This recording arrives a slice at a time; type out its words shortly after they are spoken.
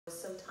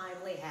some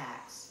timely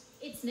hacks.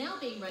 It's now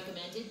being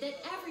recommended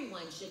that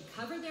everyone should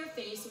cover their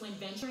face when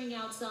venturing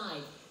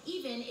outside,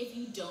 even if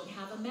you don't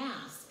have a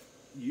mask.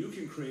 You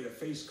can create a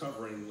face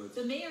covering with...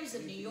 The mayors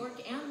of New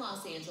York and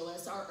Los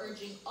Angeles are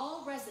urging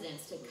all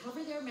residents to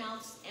cover their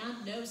mouths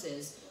and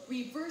noses,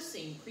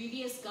 reversing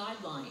previous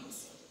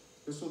guidelines.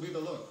 This will be the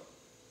look.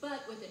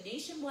 But with a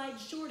nationwide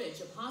shortage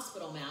of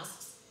hospital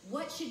masks,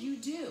 what should you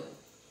do?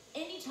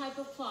 Any type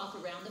of cloth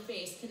around the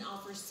face can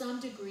offer some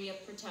degree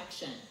of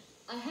protection.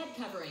 A head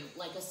covering,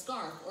 like a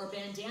scarf or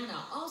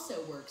bandana,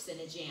 also works in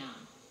a jam.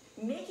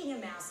 Making a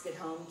mask at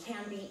home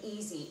can be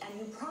easy, and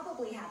you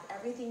probably have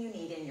everything you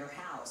need in your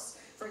house.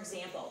 For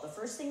example, the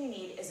first thing you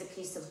need is a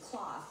piece of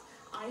cloth.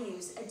 I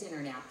use a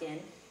dinner napkin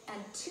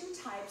and 2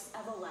 types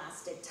of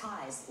elastic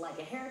ties, like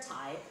a hair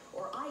tie,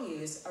 or I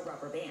use a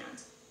rubber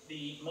band.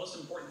 The most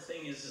important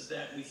thing is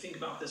that we think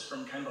about this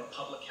from kind of a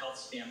public health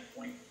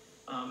standpoint,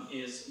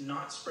 is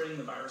not spreading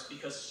the virus,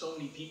 because so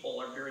many people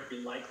are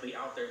very likely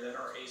out there that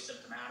are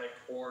asymptomatic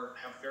or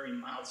have very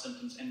mild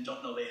symptoms and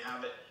don't know they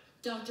have it.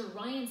 Dr.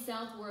 Ryan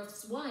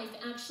Southworth's wife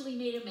actually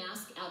made a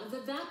mask out of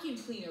a vacuum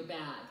cleaner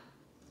bag.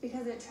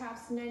 Because it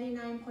traps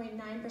 99.9%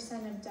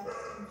 of dust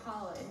and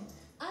pollen.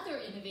 Other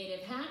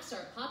innovative hacks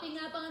are popping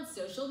up on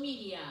social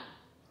media.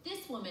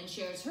 This woman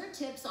shares her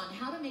tips on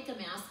how to make a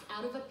mask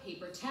out of a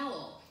paper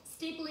towel,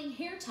 stapling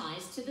hair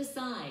ties to the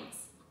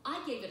sides.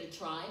 I gave it a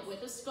try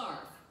with a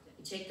scarf.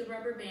 You take the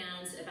rubber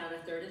bands about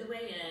 1/3 of the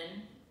way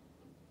in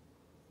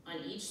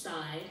on each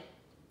side.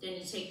 Then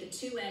you take the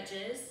 2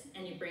 edges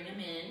and you bring them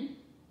in.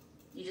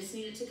 You just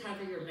need it to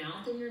cover your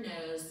mouth and your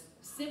nose.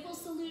 Simple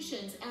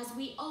solutions as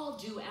we all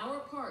do our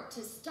part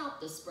to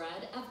stop the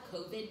spread of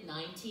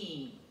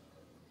COVID-19.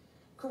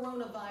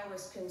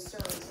 Coronavirus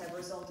concerns have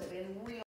resulted in real